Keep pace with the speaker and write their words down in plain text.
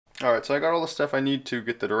Alright, so I got all the stuff I need to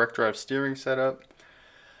get the direct drive steering set up.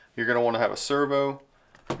 You're going to want to have a servo,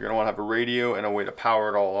 you're going to want to have a radio, and a way to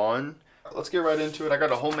power it all on. Let's get right into it. I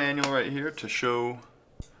got a whole manual right here to show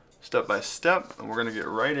step by step, and we're going to get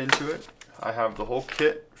right into it. I have the whole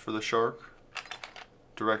kit for the Shark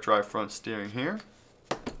direct drive front steering here.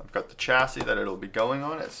 I've got the chassis that it'll be going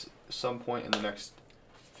on at some point in the next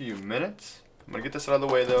few minutes. I'm going to get this out of the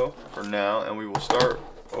way though for now, and we will start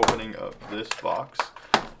opening up this box.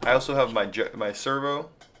 I also have my servo,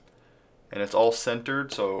 and it's all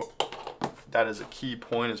centered, so that is a key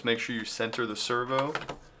point, is make sure you center the servo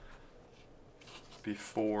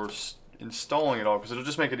before installing it all, because it'll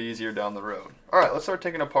just make it easier down the road. Alright, let's start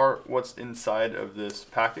taking apart what's inside of this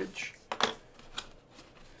package. On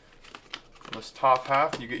this top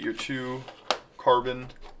half, you get your two carbon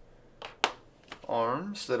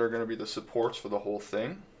arms that are going to be the supports for the whole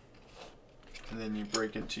thing. And then you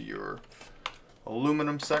break into your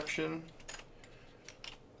aluminum section.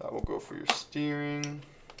 That will go for your steering.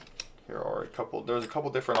 Here are there's a couple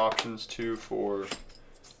different options too for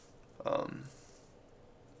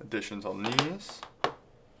additions on these.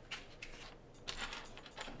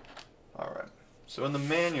 Alright, so in the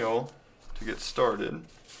manual, to get started,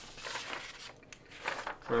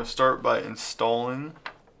 we're going to start by installing,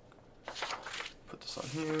 put this on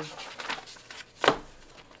here,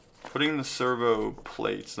 putting the servo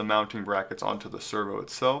plates, the mounting brackets, onto the servo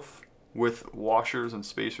itself with washers and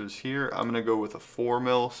spacers here. I'm going to go with a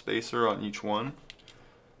 4mm spacer on each one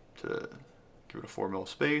to give it a 4mm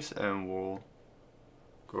space, and we'll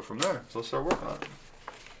go from there. So let's start working on it.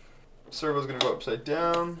 Servo's going to go upside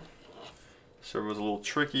down. Servo's a little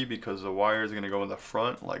tricky because the wire is going to go in the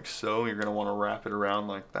front like so. You're going to want to wrap it around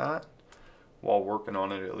like that while working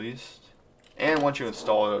on it at least. And once you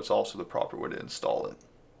install it, it's also the proper way to install it.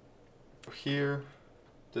 Here,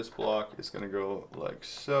 this block is going to go like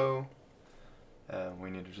so, and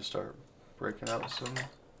we need to just start breaking out some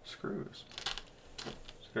screws. So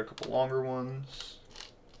get a couple longer ones.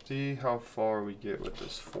 See how far we get with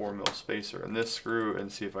this 4mm spacer and this screw,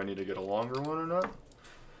 and see if I need to get a longer one or not.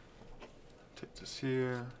 Take this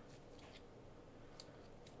here.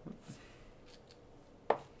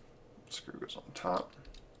 Screw goes on top.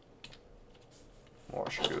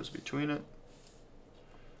 Washer goes between it.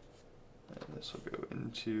 And this will go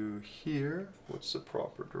into here. What's the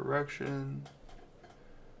proper direction?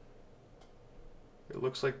 It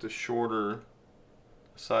looks like the shorter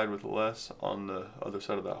side with less on the other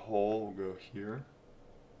side of that hole will go here,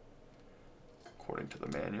 according to the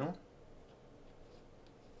manual.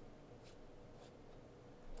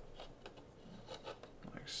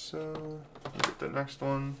 Like so. Get the next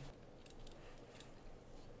one.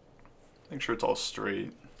 Make sure it's all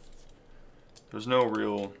straight. There's no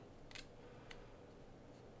real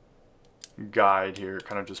guide here, it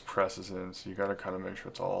kind of just presses in, so you got to kind of make sure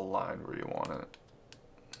it's all aligned where you want it.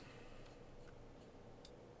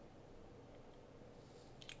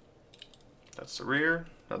 That's the rear.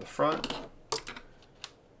 Now the front.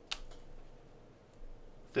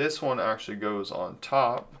 This one actually goes on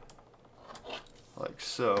top like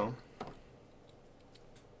so.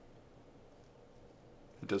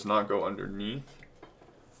 It does not go underneath.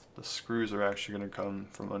 The screws are actually going to come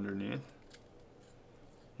from underneath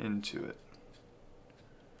into it,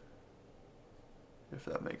 if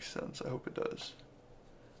that makes sense. I hope it does.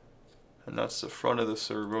 And that's the front of the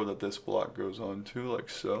servo that this block goes on to, like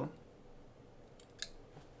so.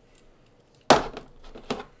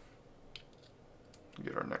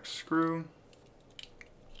 Get our next screw.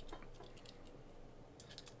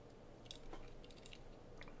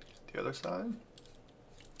 The other side.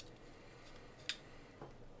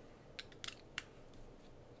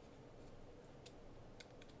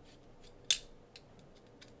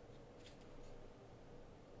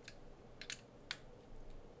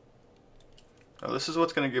 Now this is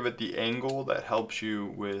what's going to give it the angle that helps you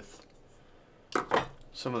with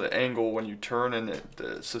some of the angle when you turn and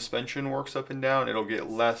the suspension works up and down. It'll get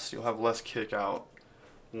less, you'll have less kick out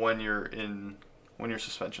when your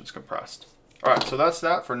suspension's compressed. Alright, so that's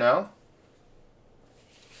that for now.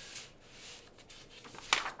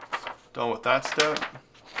 Done with that step.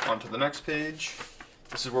 On to the next page.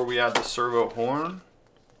 This is where we add the servo horn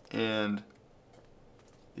and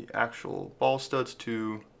the actual ball studs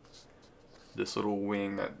to this little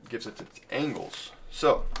wing that gives it its angles.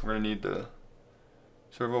 So we're going to need the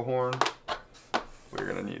servo horn, we're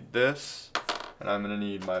going to need this, and I'm going to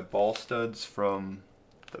need my ball studs from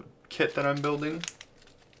the kit that I'm building.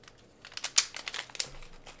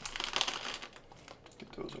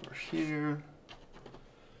 Get those over here.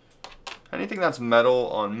 Anything that's metal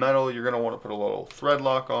on metal, you're going to want to put a little thread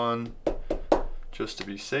lock on, just to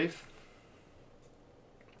be safe.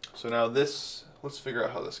 So now this, let's figure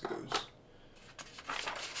out how this goes.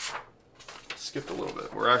 Skipped a little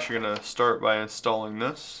bit. We're actually going to start by installing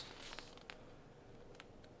this.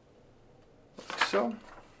 Like so.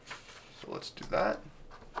 So let's do that.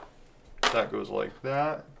 That goes like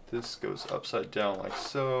that. This goes upside down like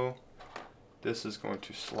so. This is going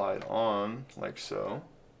to slide on like so.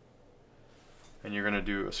 And you're going to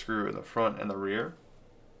do a screw in the front and the rear.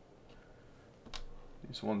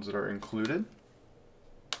 These ones that are included.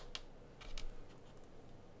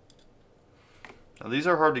 Now these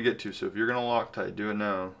are hard to get to, so if you're going to Loctite, do it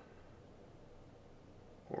now.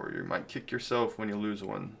 Or you might kick yourself when you lose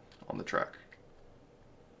one on the track.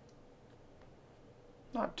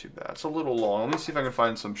 Not too bad. It's a little long. Let me see if I can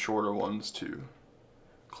find some shorter ones to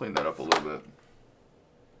clean that up a little bit.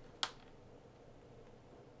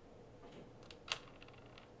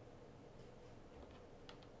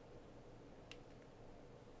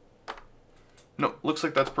 No, looks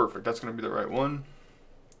like that's perfect. That's going to be the right one.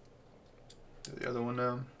 Do the other one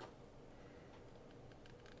now.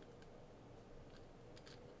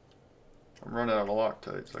 I'm running out of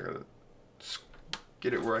Loctite, so I got to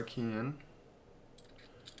get it where I can.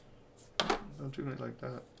 Don't do it like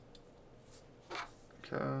that.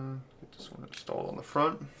 Okay, get this one installed on the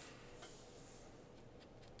front.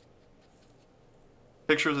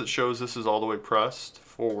 Pictures, it shows this is all the way pressed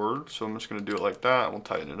forward, so I'm just going to do it like that and we'll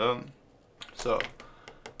tighten it up. So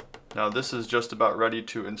now this is just about ready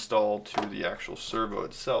to install to the actual servo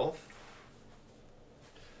itself.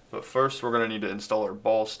 But first we're going to need to install our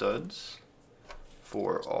ball studs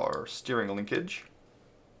for our steering linkage.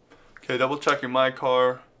 Okay, double checking my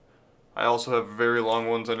car. I also have very long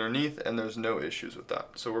ones underneath and there's no issues with that.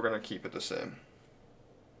 So we're going to keep it the same.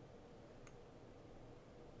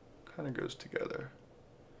 Kind of goes together.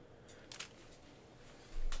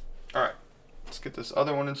 Alright, let's get this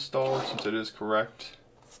other one installed since it is correct.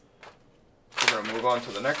 We're going to move on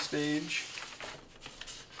to the next stage,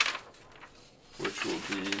 which will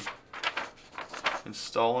be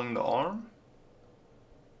installing the arm.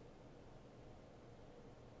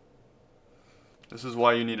 This is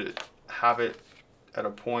why you need to have it at a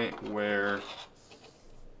point where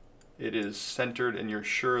it is centered and you're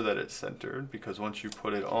sure that it's centered, because once you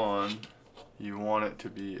put it on, you want it to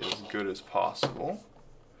be as good as possible.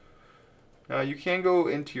 Now you can go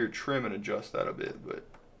into your trim and adjust that a bit, but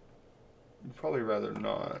you'd probably rather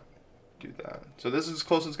not do that. So this is as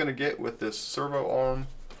close as it's going to get with this servo arm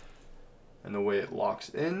and the way it locks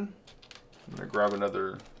in. I'm going to grab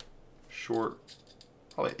another short,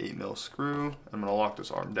 probably 8mm screw. I'm going to lock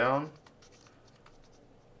this arm down.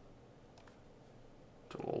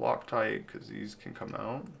 It's a little Loctite because these can come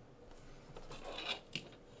out.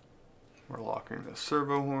 We're locking the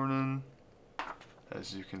servo horn in.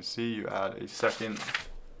 As you can see, you add a second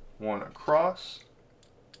one across.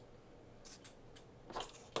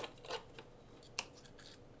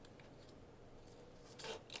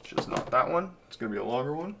 Just not that one. It's going to be a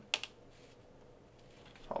longer one.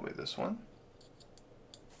 Probably this one.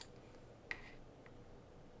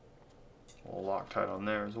 A little Loctite on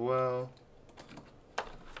there as well.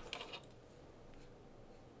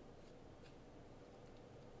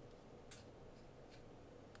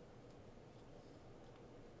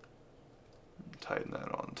 Tighten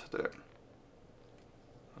that onto there.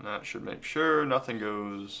 And that should make sure nothing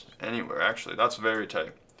goes anywhere. Actually, that's very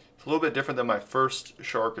tight. It's a little bit different than my first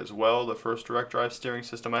Shark as well, the first direct drive steering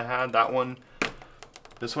system I had. That one,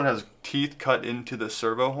 this one has teeth cut into the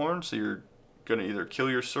servo horn, so you're gonna either kill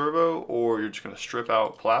your servo or you're just gonna strip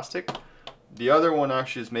out plastic. The other one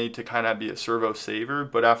actually is made to kind of be a servo saver,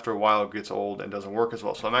 but after a while it gets old and doesn't work as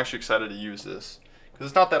well. So I'm actually excited to use this, because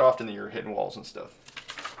it's not that often that you're hitting walls and stuff.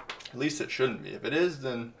 At least it shouldn't be. If it is,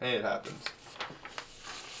 then hey, it happens.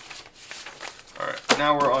 Alright,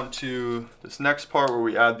 now we're on to this next part where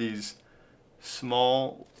we add these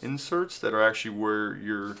small inserts that are actually where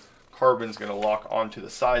your carbon's going to lock onto the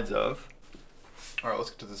sides of. Alright, let's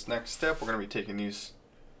get to this next step. We're going to be taking these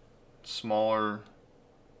smaller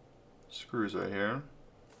screws right here.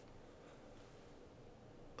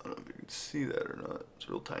 I don't know if you can see that or not. It's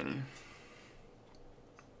real tiny.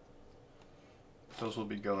 Those will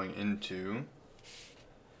be going into,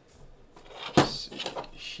 let's see,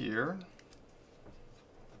 here.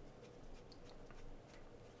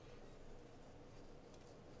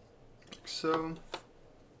 Like so.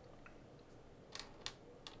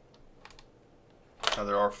 Now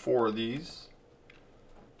there are 4 of these.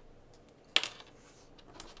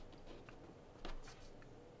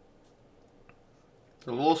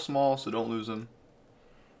 They're a little small, so don't lose them.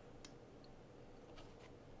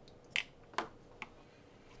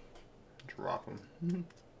 drop them.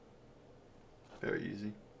 Very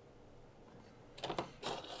easy.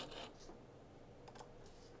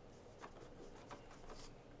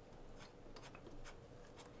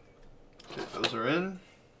 Okay, those are in.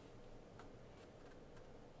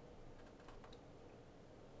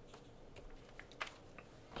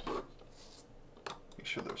 Make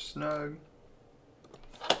sure they're snug.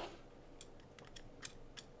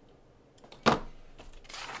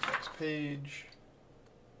 Next page.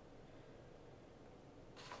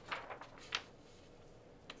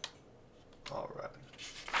 All right.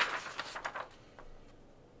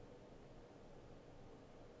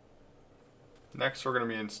 Next, we're going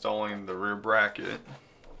to be installing the rear bracket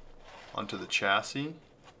onto the chassis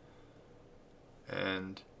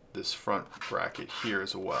and this front bracket here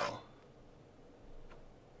as well,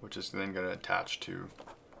 which is then going to attach to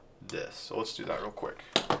this. So let's do that real quick.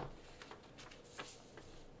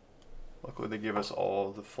 Luckily they give us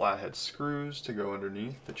all the flathead screws to go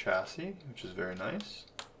underneath the chassis, which is very nice.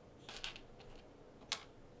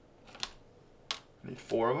 Need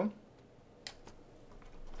 4 of them.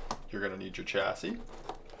 You're going to need your chassis.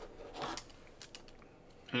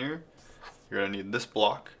 Here, you're going to need this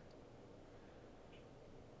block.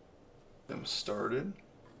 Them started.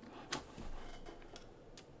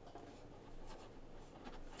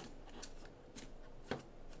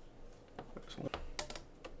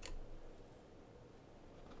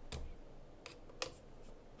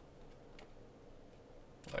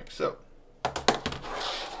 Like so.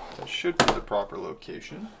 That should be the proper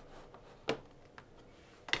location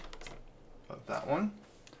of that one.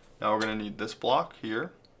 Now we're going to need this block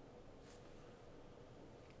here.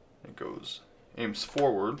 It aims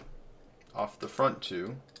forward off the front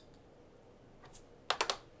two.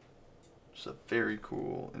 It's a very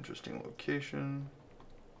cool, interesting location.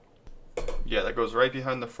 Yeah, that goes right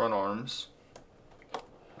behind the front arms.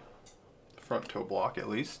 The front toe block at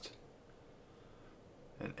least.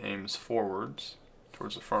 And aims forwards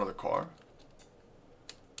towards the front of the car.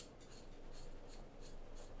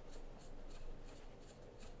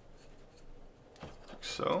 Like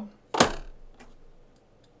so. There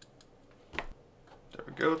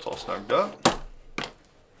we go, it's all snugged up.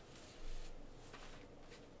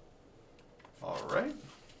 Alright.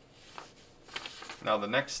 Now the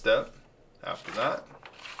next step after that,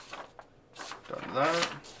 done that.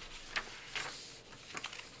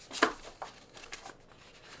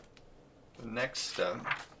 The next step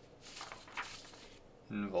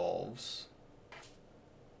involves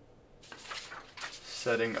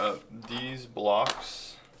setting up these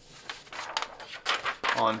blocks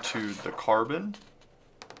onto the carbon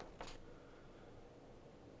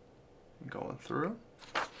and going through.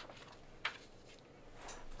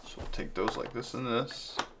 So we'll take those like this and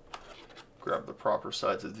this, grab the proper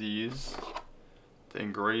sides of these. The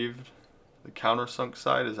engraved, the countersunk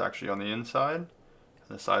side is actually on the inside.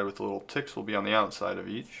 The side with the little ticks will be on the outside of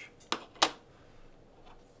each,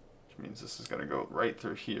 which means this is going to go right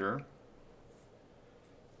through here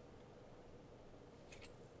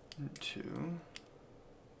into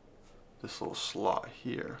this little slot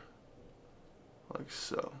here, like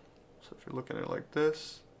so. So if you're looking at it like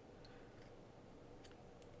this,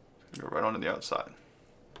 it's going to go right onto the outside.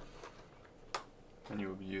 And you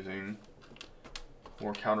will be using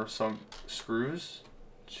more countersunk screws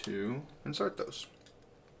to insert those.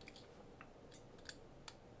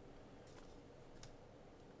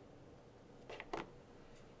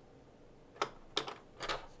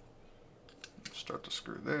 Start the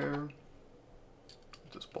screw there,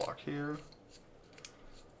 this block here,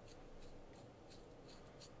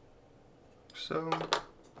 so.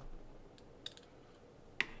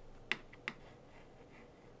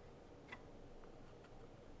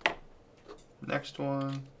 Next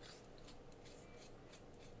one.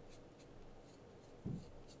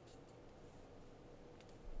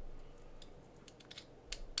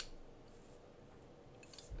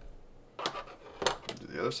 Do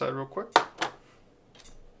the other side real quick.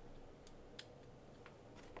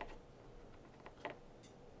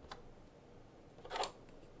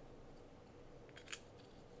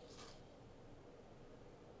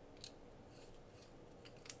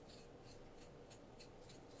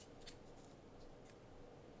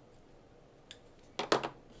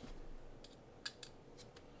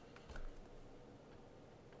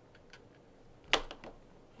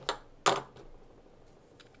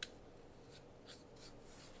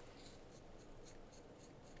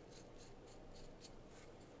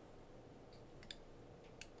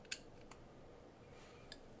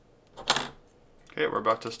 Okay, we're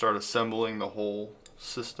about to start assembling the whole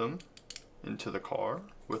system into the car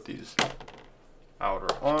with these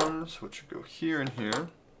outer arms, which go here and here.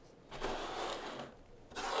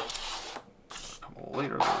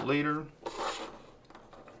 later, a little later.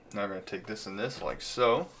 Now I'm going to take this and this like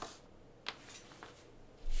so.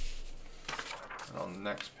 And on the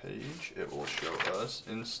next page, it will show us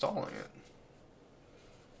installing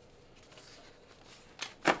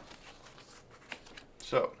it.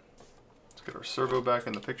 So, let's get our servo back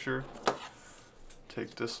in the picture.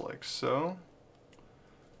 Take this like so.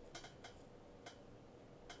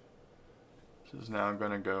 This is now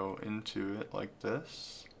going to go into it like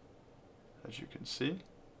this, as you can see.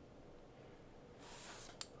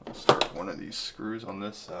 I'll start one of these screws on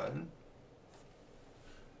this side.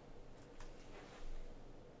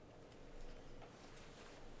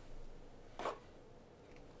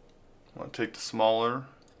 I want to take the smaller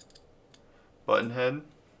button head,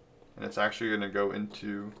 and it's actually going to go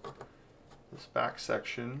into this back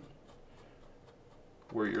section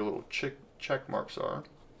where your little check marks are.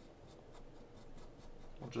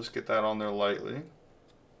 We'll just get that on there lightly.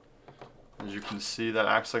 As you can see, that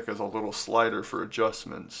acts like as a little slider for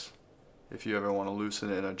adjustments if you ever want to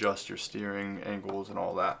loosen it and adjust your steering angles and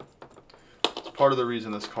all that. It's part of the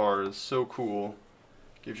reason this car is so cool.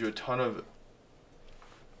 It gives you a ton of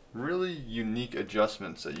really unique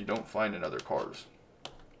adjustments that you don't find in other cars.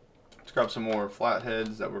 Let's grab some more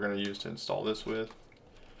flatheads that we're going to use to install this with.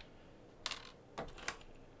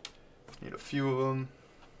 Need a few of them.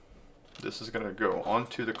 This is going to go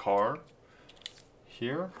onto the car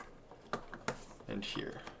here and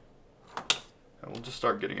here. And we'll just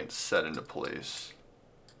start getting it set into place.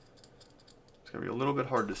 It's going to be a little bit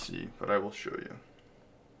hard to see, but I will show you.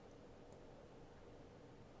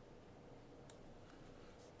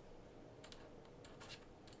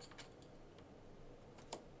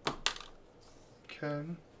 Okay.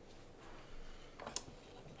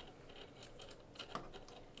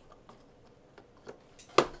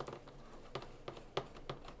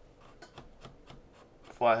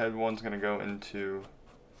 Flathead one's going to go into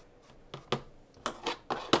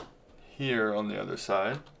here on the other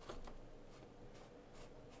side.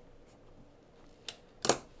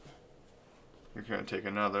 You're going to take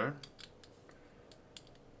another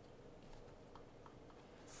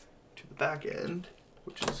to the back end,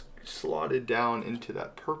 which is slotted down into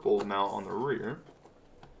that purple mount on the rear.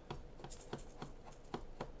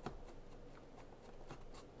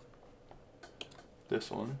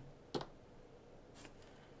 This one.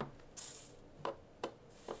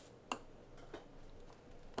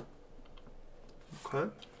 Okay.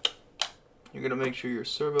 You're going to make sure your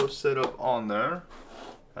servo's set up on there,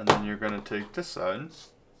 and then you're going to take this side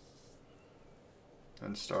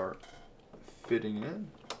and start fitting it.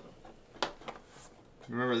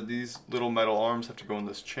 Remember, these little metal arms have to go in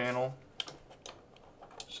this channel,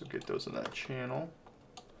 so get those in that channel,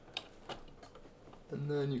 and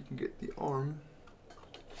then you can get the arm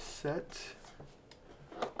set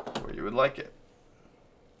where you would like it,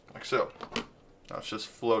 like so. Now it's just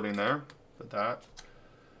floating there, but that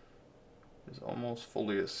is almost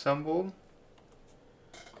fully assembled.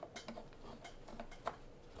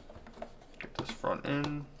 Get this front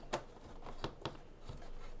in.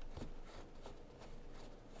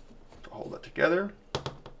 Hold that together.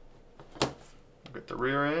 Get the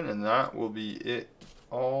rear in, and that will be it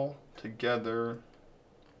all together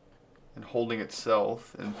and holding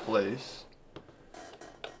itself in place.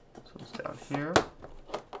 So it's down here.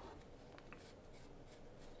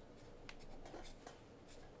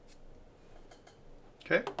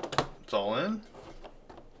 Okay, it's all in,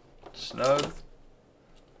 snug.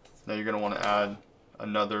 Now you're going to want to add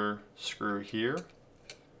another screw here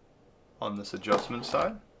on this adjustment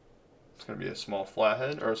side. It's going to be a small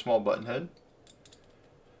flathead, or a small button head.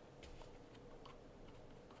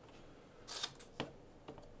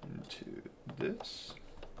 Into this.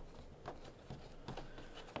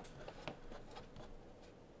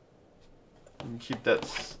 You can keep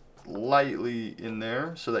that lightly in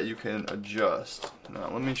there so that you can adjust.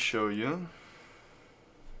 Now let me show you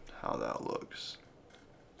how that looks.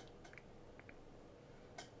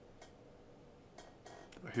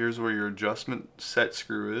 Here's where your adjustment set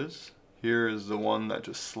screw is. Here is the one that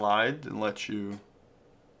just slides and lets you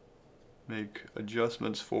make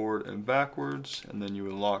adjustments forward and backwards, and then you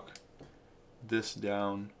would lock this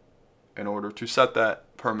down in order to set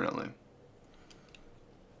that permanently.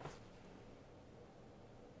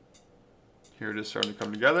 Here it is starting to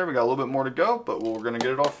come together. We got a little bit more to go, but we're going to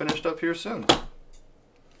get it all finished up here soon.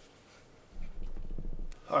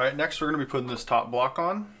 Alright, next we're going to be putting this top block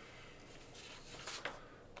on.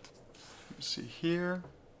 You see here,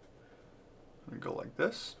 I'm going to go like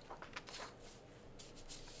this.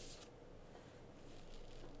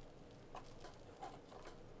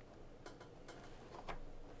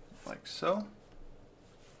 Like so.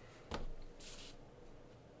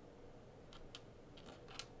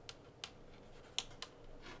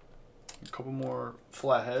 couple more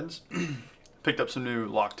flat heads. Picked up some new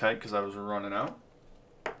Loctite because I was running out.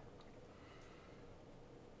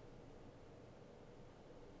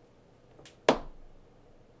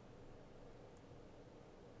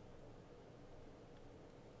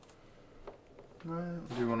 Alright,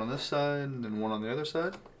 we'll do one on this side and then one on the other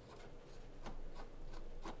side.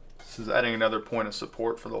 This is adding another point of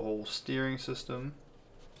support for the whole steering system.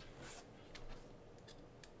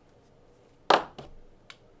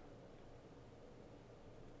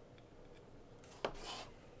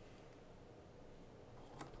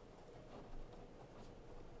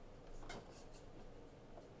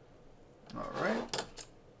 Alright,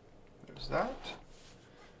 there's that.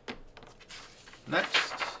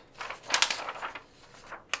 Next,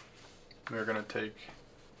 we're going to take,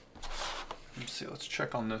 let's see, let's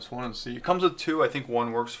check on this one and see. It comes with two. I think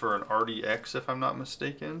one works for an RDX if I'm not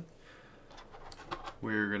mistaken.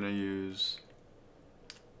 We're going to use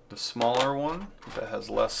the smaller one that has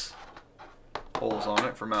less holes on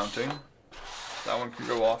it for mounting. That one can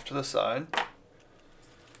go off to the side.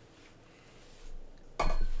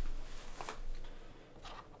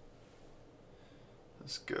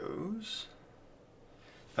 This goes.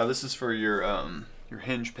 Now this is for your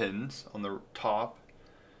hinge pins on the top,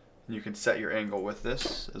 and you can set your angle with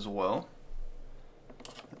this as well.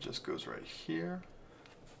 It just goes right here.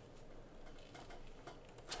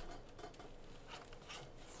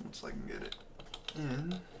 Once I can get it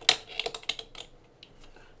in,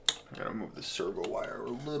 I gotta move the servo wire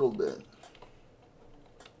a little bit.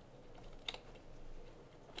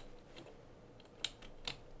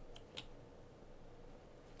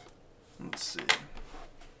 Let's see.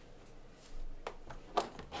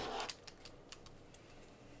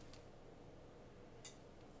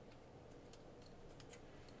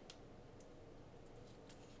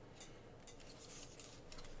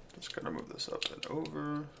 Just gotta move this up and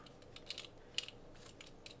over.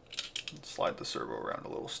 And slide the servo around a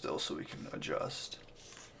little still so we can adjust.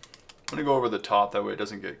 I'm gonna go over the top, that way it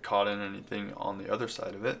doesn't get caught in anything on the other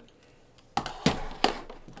side of it.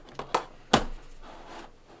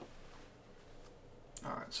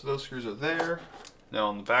 Alright, so those screws are there. Now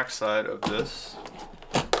on the back side of this,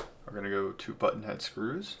 we're gonna go 2 button head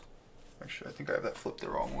screws. Actually, I think I have that flipped the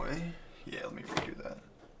wrong way. Yeah, let me redo that.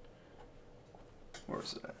 Where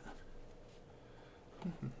is it at?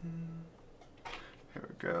 Here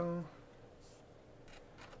we go.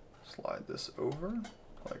 Slide this over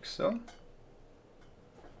like so.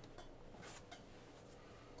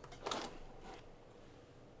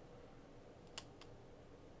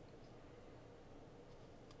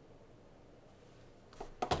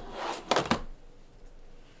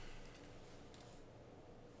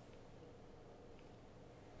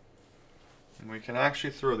 And we can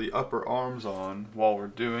actually throw the upper arms on while we're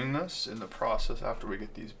doing this in the process after we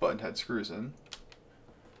get these button head screws in.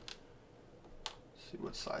 See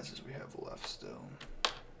what sizes we have left still.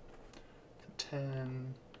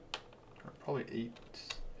 10, or probably 8.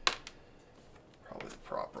 Probably the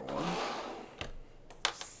proper one.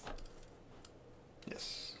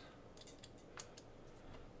 Yes.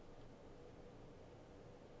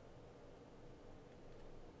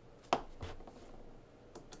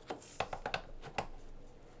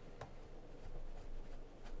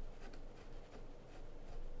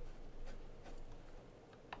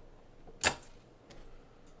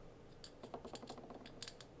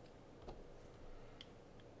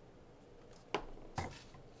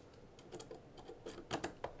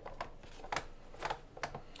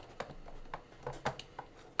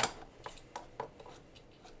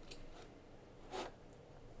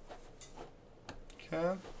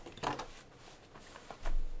 Okay.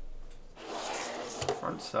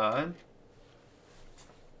 Front side.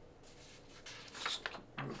 Just keep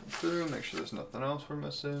moving through, make sure there's nothing else we're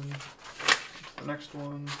missing. The next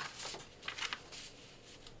one.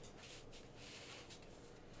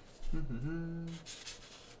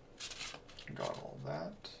 Got all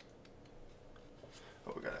that.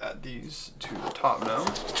 Oh, we gotta add these to the top now.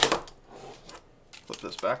 Flip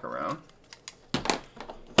this back around.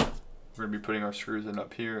 We're going to be putting our screws in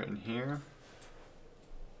up here and here.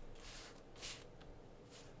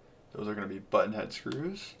 Those are going to be button head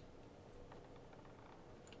screws.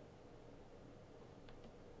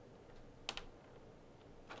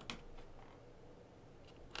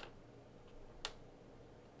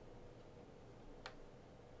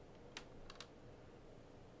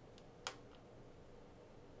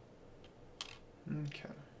 Okay.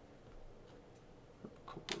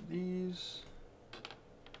 A couple of these.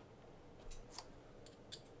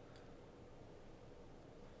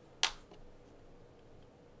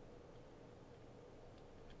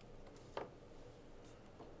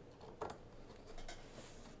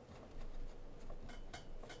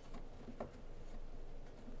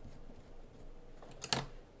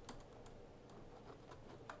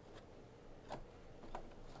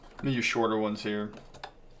 I'm gonna use shorter ones here.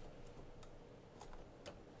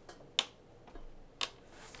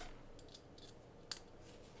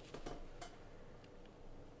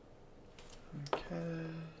 Okay.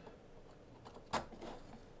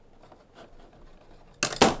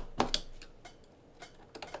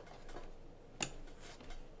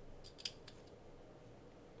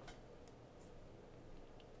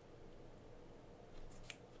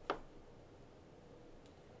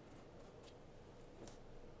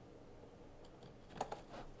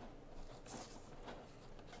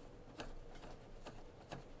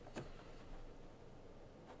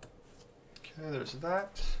 Okay, there's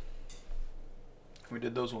that. We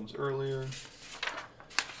did those ones earlier.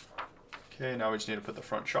 Okay, now we just need to put the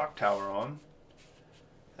front shock tower on,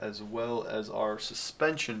 as well as our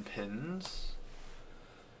suspension pins.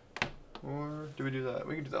 Or do we do that?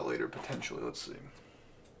 We can do that later potentially. Let's see.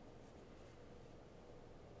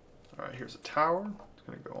 All right, here's a tower. It's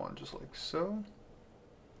gonna go on just like so.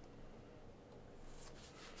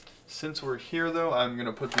 Since we're here though, I'm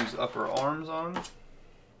gonna put these upper arms on.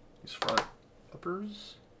 These front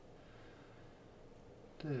uppers.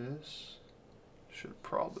 This should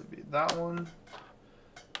probably be that one.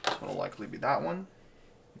 This one will likely be that one.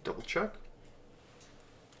 Double check.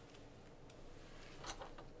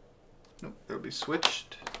 Nope, it'll be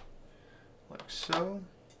switched like so.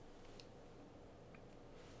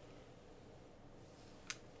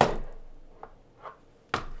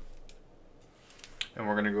 And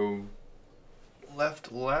we're gonna go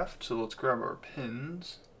left, left. So let's grab our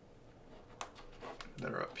pins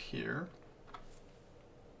that are up here.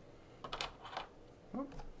 Oh,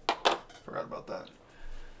 forgot about that.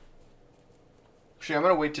 Actually, I'm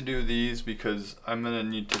gonna wait to do these because I'm gonna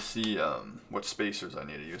need to see what spacers I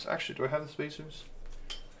need to use. Actually, do I have the spacers?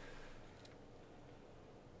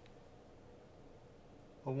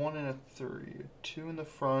 A 1 and a 3, a 2 in the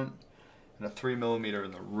front, and a 3mm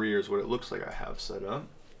in the rear is what it looks like I have set up.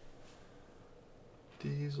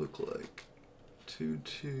 These look like 2,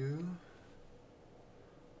 2.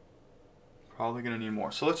 Probably gonna need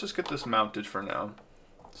more. So let's just get this mounted for now.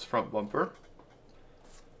 This front bumper.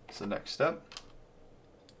 It's the next step.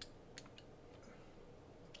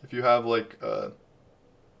 If you have like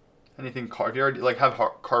anything if you already like have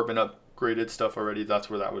carbon upgraded stuff already, that's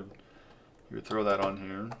where you would throw that on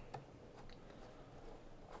here.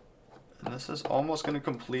 And this is almost gonna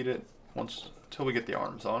complete it until we get the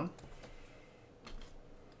arms on.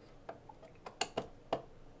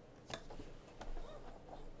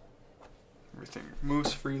 Everything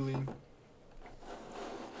moves freely.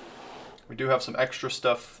 We do have some extra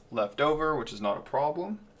stuff left over, which is not a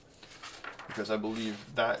problem, because I believe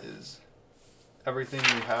that is everything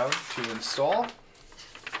we have to install.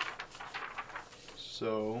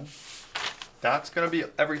 So that's going to be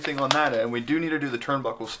everything on that end. We do need to do the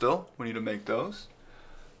turnbuckles still. We need to make those.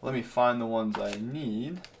 Let me find the ones I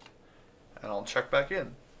need, and I'll check back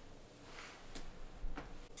in.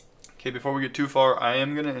 Okay, before we get too far, I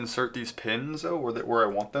am going to insert these pins though where I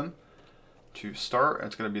want them to start. And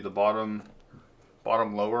it's going to be the bottom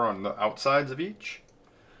lower on the outsides of each.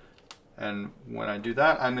 And when I do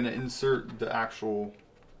that, I'm going to insert the actual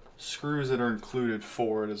screws that are included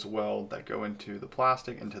for it as well that go into the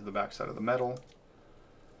plastic, into the back side of the metal.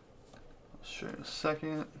 I'll show you in a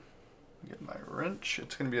second. Get my wrench.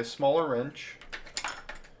 It's going to be a smaller wrench.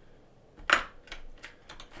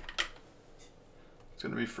 It's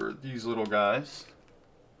going to be for these little guys.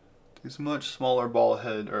 These much smaller ball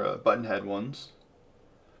head or button head ones.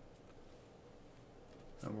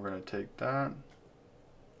 And we're going to take that.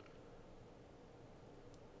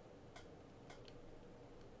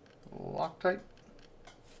 Loctite.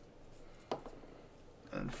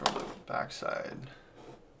 And from the back side,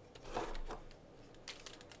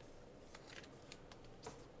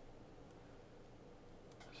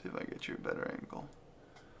 see if I get you a better angle.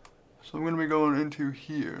 So I'm going to be going into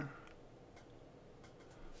here,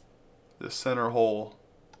 the center hole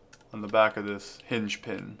on the back of this hinge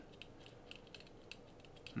pin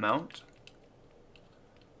mount,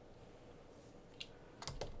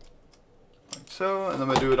 like so, and I'm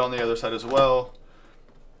going to do it on the other side as well.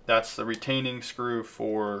 That's the retaining screw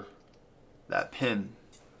for that pin.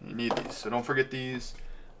 You need these, so don't forget these.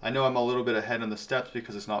 I know I'm a little bit ahead on the steps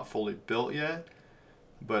because it's not fully built yet,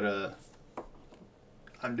 but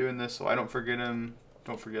I'm doing this so I don't forget them.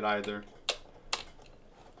 Don't forget either.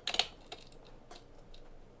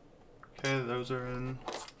 Okay, those are in.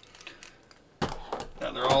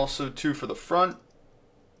 Now there are also two for the front.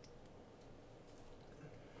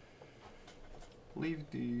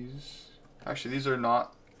 Leave these. Actually, these are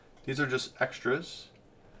not. These are just extras.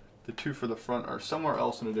 The two for the front are somewhere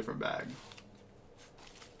else in a different bag.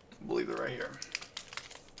 I believe they're right here.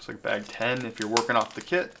 Looks like bag 10 if you're working off the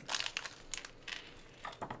kit.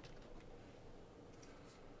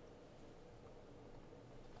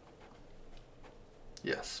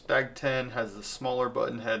 Yes, bag 10 has the smaller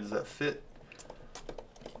button heads that fit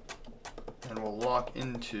and will lock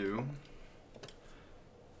into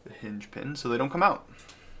the hinge pin so they don't come out.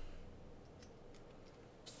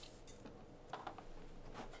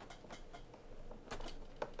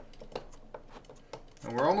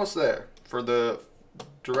 And we're almost there. For the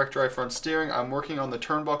direct drive front steering, I'm working on the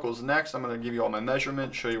turnbuckles next. I'm going to give you all my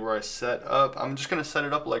measurements, show you where I set up. I'm just going to set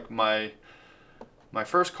it up like my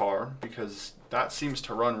first car because that seems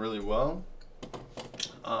to run really well.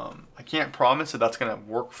 I can't promise that that's going to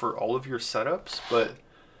work for all of your setups, but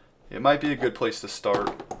it might be a good place to start.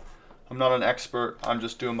 I'm not an expert. I'm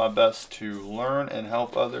just doing my best to learn and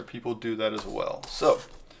help other people do that as well. So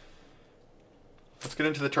let's get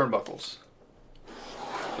into the turnbuckles.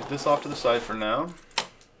 Put this off to the side for now.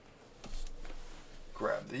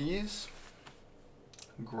 Grab these.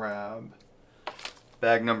 Grab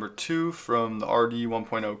bag number 2 from the RD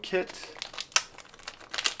 1.0 kit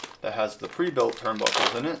that has the pre-built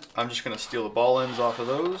turnbuckles in it. I'm just going to steal the ball ends off of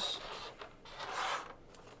those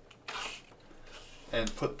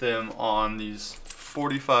and put them on these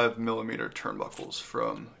 45mm turnbuckles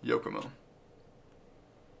from Yokomo.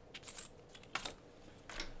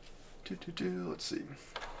 Let's see.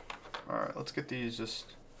 Alright, let's get these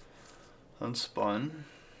just unspun.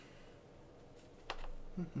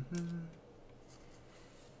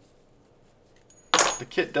 The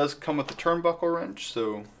kit does come with the turnbuckle wrench,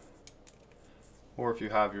 so, or if you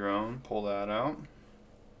have your own, pull that out.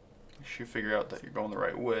 Make sure you figure out that you're going the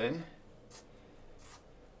right way.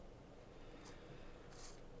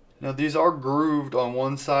 Now these are grooved on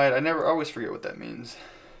one side. I always forget what that means.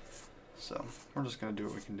 So we're just gonna do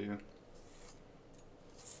what we can do.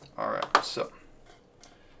 Alright, so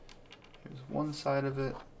here's one side of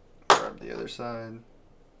it, grab the other side.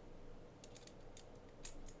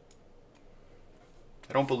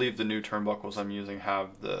 I don't believe the new turnbuckles I'm using have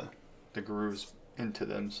the grooves into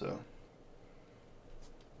them, so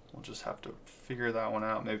we'll just have to figure that one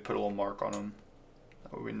out. Maybe put a little mark on them,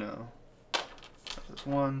 that way we know. There's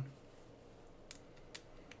one.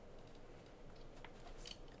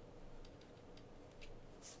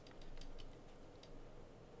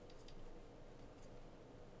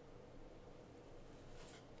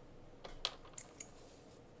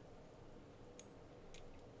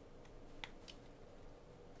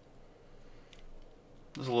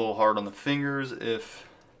 It's a little hard on the fingers if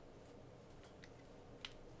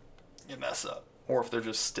you mess up, or if they're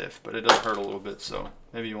just stiff, but it does hurt a little bit, so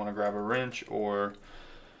maybe you want to grab a wrench, or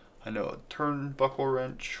I know a turnbuckle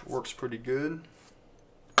wrench works pretty good.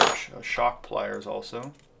 Shock pliers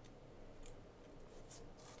also.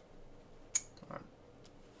 Alright.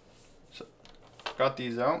 So, got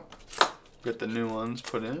these out. Get the new ones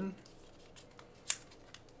put in.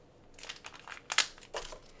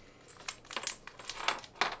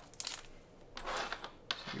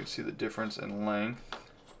 You can see the difference in length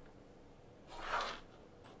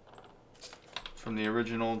from the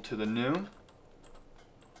original to the new.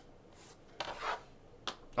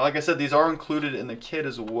 Now, like I said, these are included in the kit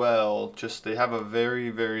as well, just they have a very,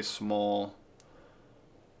 very small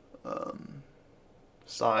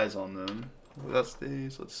size on them. That's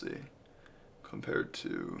these, let's see, compared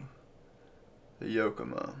to the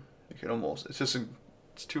Yokomo. You can almost,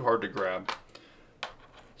 it's too hard to grab.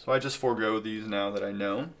 So I just forego these now that I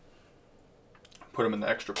know. Put them in the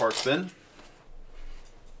extra parts bin.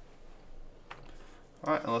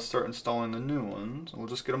 Alright, and let's start installing the new ones. We'll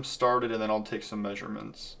just get them started and then I'll take some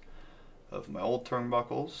measurements of my old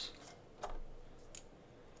turnbuckles.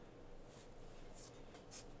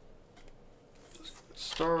 Just get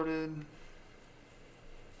started.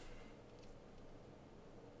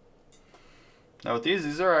 Now with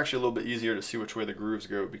these are actually a little bit easier to see which way the grooves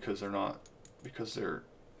go because they're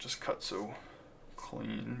just cut so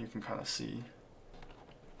clean. You can kind of see.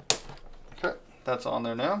 Okay, that's on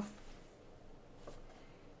there now.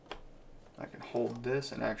 I can hold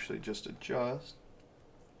this and actually just adjust.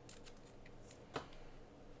 You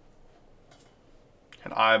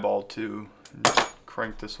can eyeball too, and just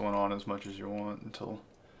crank this one on as much as you want until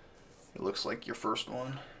it looks like your first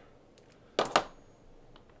one.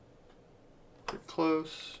 Get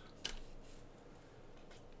close.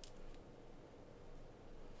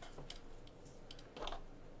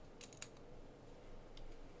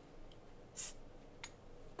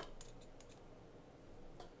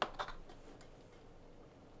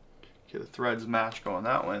 Okay, the threads match going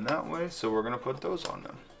that way and that way, so we're going to put those on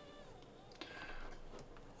now.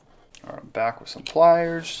 Alright, back with some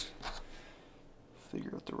pliers.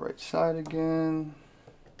 Figure out the right side again.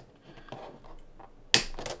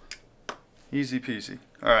 Easy peasy.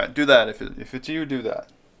 All right, do that. If it's you, do that.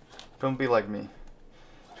 Don't be like me.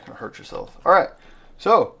 You're gonna hurt yourself. All right,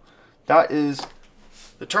 so that is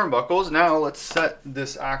the turnbuckles. Now let's set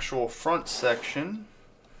this actual front section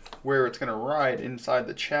where it's gonna ride inside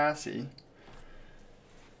the chassis.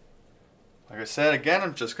 Like I said, again,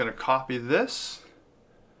 I'm just gonna copy this.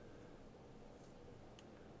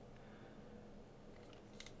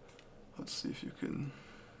 Let's see if you can.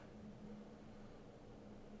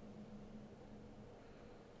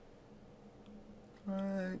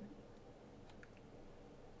 Right.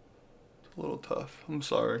 It's a little tough. I'm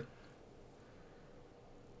sorry.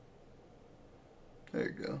 There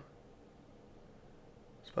you go.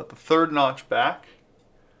 It's about the third notch back.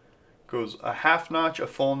 Goes a half notch, a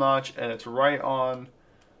full notch, and it's right on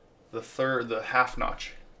the half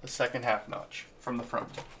notch, the second half notch from the front.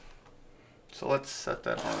 So let's set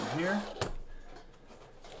that on here.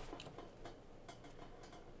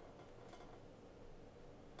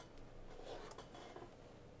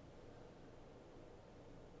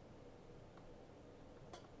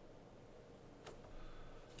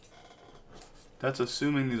 That's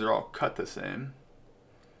assuming these are all cut the same.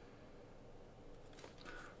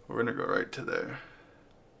 We're gonna go right to there.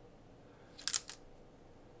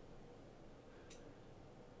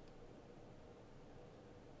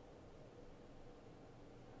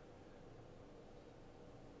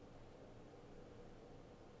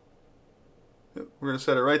 Yep, we're gonna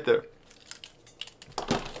set it right there.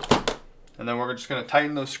 And then we're just gonna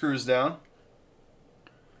tighten those screws down.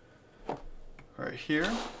 Right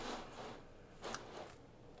here.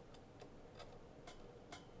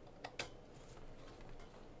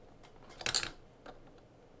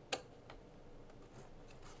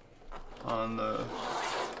 On the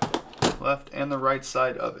left and the right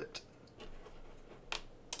side of it.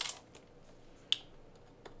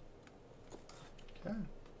 Okay.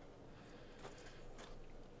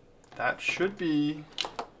 That should be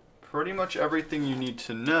pretty much everything you need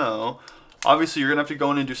to know. Obviously, you're gonna have to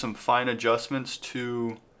go in and do some fine adjustments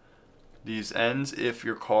to these ends if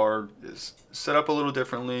your car is set up a little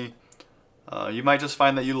differently. You might just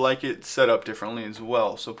find that you like it set up differently as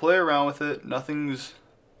well. So play around with it. Nothing's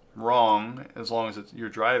wrong as long as you're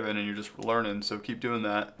driving and you're just learning, so keep doing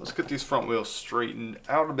that. Let's get these front wheels straightened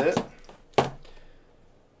out a bit.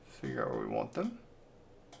 Figure out where we want them.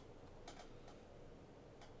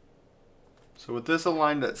 So with this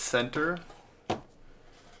aligned at center,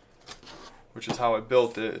 which is how I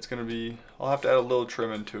built it, it's gonna be, I'll have to add a little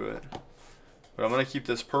trim into it. But I'm gonna keep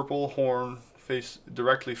this purple horn face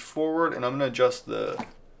directly forward, and I'm gonna adjust the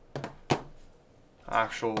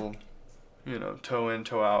actual, you know, toe in,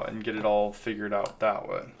 toe out, and get it all figured out that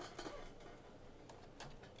way.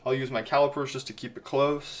 I'll use my calipers just to keep it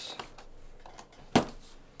close.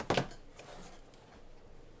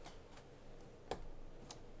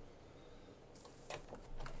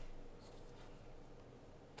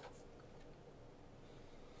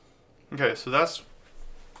 Okay, so that's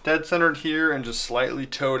dead centered here and just slightly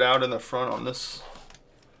toed out in the front on this,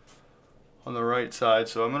 on the right side.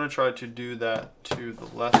 So I'm going to try to do that to the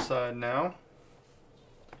left side now.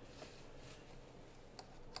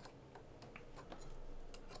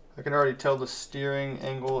 I can already tell the steering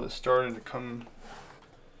angle is starting to come,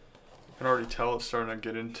 I can already tell it's starting to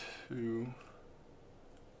get into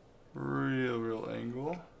real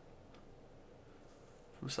angle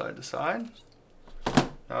from side to side.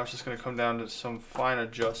 Now it's just going to come down to some fine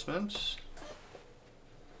adjustments.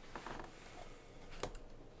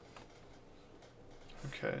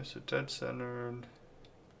 Okay, so dead centered.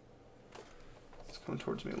 It's coming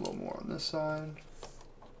towards me a little more on this side.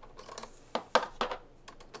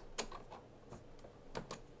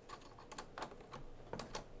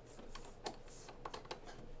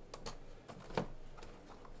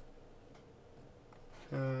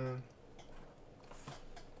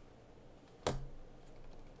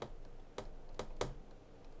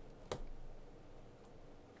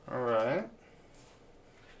 Alright.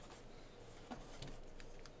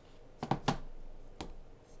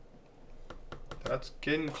 That's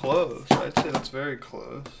getting close. I'd say that's very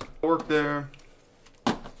close. Work there.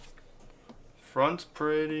 Front's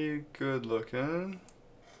pretty good looking.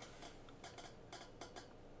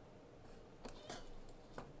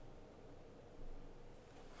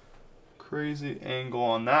 Crazy angle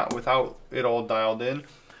on that without it all dialed in.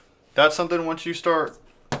 That's something once you start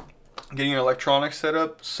getting your electronics set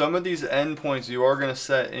up, some of these endpoints you are going to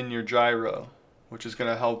set in your gyro, which is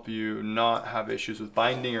going to help you not have issues with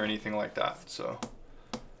binding or anything like that. So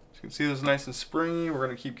just You can see this is nice and springy. We're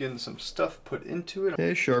gonna keep getting some stuff put into it.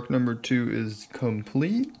 Okay, shark number 2 is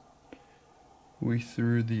complete. We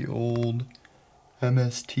threw the old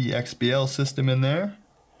MST XBL system in there.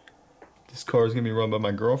 This car is gonna be run by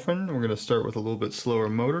my girlfriend. We're gonna start with a little bit slower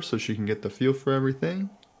motor so she can get the feel for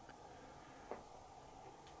everything.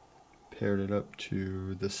 Paired it up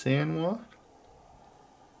to the Sanwa.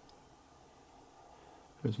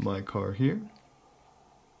 There's my car here.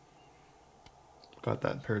 Got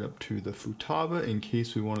that paired up to the Futaba in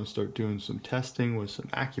case we want to start doing some testing with some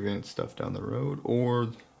Accuvant stuff down the road, or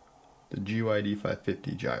the GYD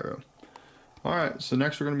 550 gyro. Alright, so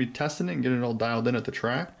next we're going to be testing it and getting it all dialed in at the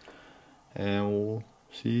track, and we'll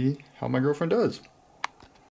see how my girlfriend does.